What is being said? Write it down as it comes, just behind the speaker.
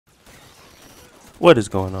What is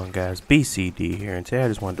going on, guys? BCD here, and today I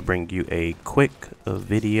just wanted to bring you a quick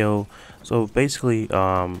video. So basically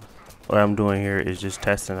what I'm doing here is just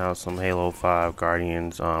testing out some Halo 5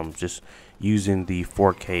 Guardians, just using the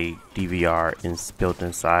 4K DVR built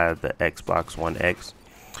inside the Xbox One X,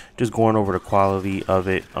 just going over the quality of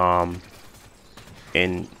it, and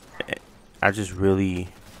I'm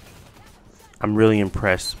really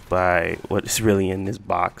impressed by what's really in this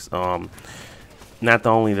box. Not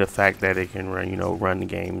only the fact that it can run the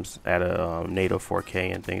games at a native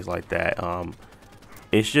 4K and things like that.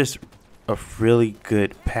 It's just a really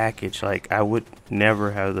good package. Like, I would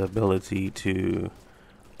never have the ability to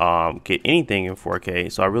get anything in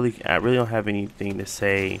 4K, so I really don't have anything to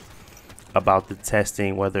say about the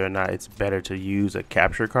testing, whether or not it's better to use a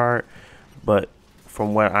capture card. But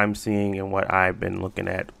from what I'm seeing and what I've been looking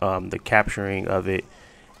at, the capturing of it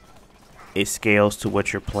scales to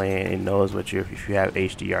what you're playing. It knows if you have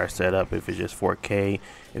HDR set up, if it's just 4K,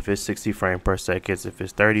 if it's 60 frames per second, if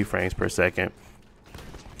it's 30 frames per second.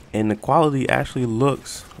 And the quality actually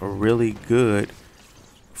looks really good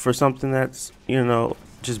for something that's,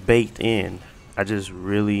 just baked in. I just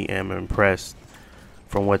really am impressed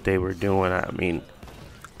from what they were doing. I mean,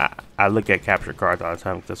 I look at capture cards all the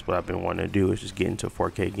time, because that's what I've been wanting to do, is just get into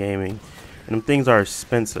 4K gaming. And them things are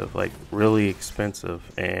expensive, like really expensive,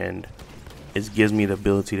 and it gives me the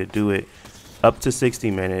ability to do it up to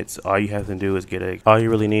 60 minutes. All you have to do is all you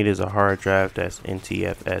really need is a hard drive that's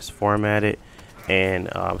NTFS formatted and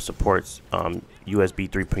supports USB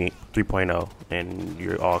 3.0, and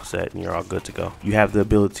you're all set and you're all good to go. You have the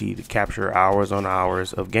ability to capture hours on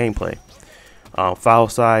hours of gameplay. File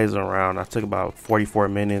size around, I took about 44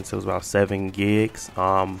 minutes. It was about 7 gigs,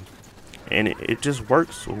 and it just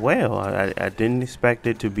works well. I didn't expect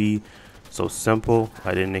it to be so simple.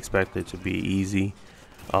 I didn't expect it to be easy,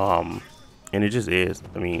 and it just is.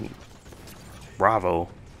 I mean, bravo,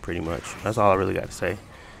 pretty much. That's all I really got to say.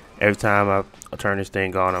 Every time I turn this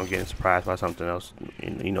thing on, I'm getting surprised by something else,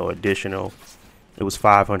 additional. It was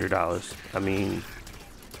 $500. I mean,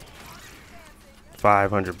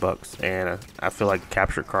 $500, and I feel like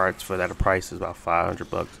capture cards for that price is about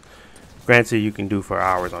 $500. Granted, you can do for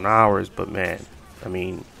hours on hours, but man, I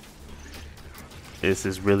mean, this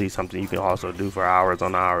is really something you can also do for hours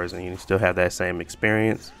on hours, and you still have that same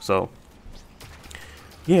experience. So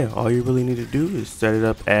yeah, all you really need to do is set it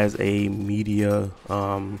up as a media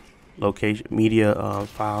media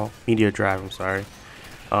drive, I'm sorry,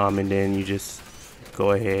 and then you just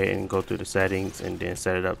go ahead and go through the settings and then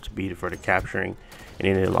set it up to be for the capturing, and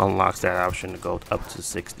then it unlocks that option to go up to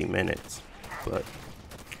 60 minutes. But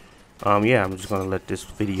yeah, I'm just gonna let this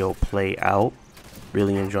video play out.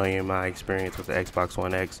 Really enjoying my experience with the Xbox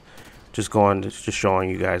One X. Just showing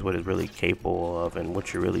you guys what it's really capable of and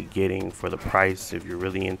what you're really getting for the price. If you're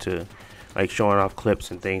really into like showing off clips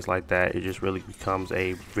and things like that, it just really becomes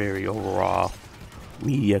a very overall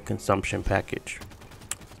media consumption package.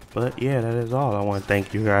 But yeah, that is all. I want to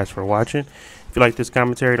thank you guys for watching. If you like this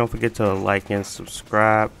commentary, don't forget to like and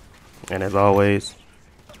subscribe. And as always,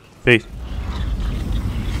 peace.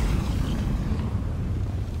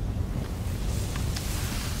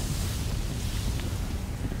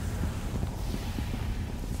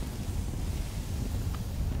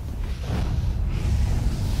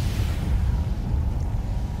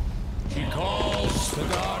 She calls the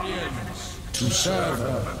Guardians to serve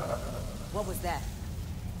her. What was that?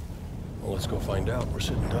 Well, let's go find out. We're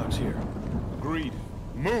sitting ducks here. Agreed.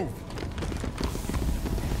 Move!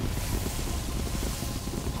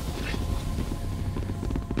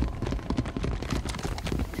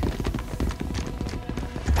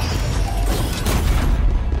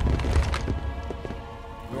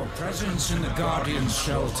 Your presence in the Guardian's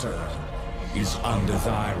shelter is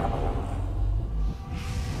undesirable.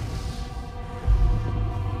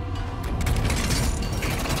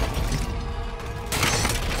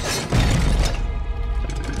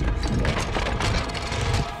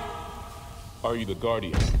 Are you the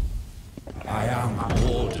Guardian? I am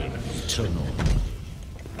Warden Eternal.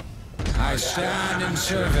 I stand in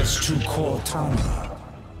service to Cortana.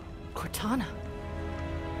 Cortana?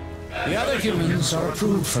 The other humans are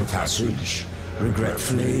approved for passage.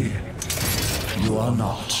 Regretfully, you are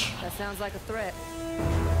not. That sounds like a threat.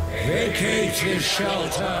 Vacate his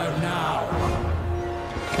shelter now.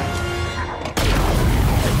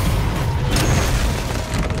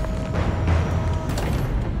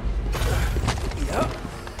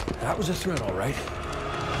 That was a threat, all right.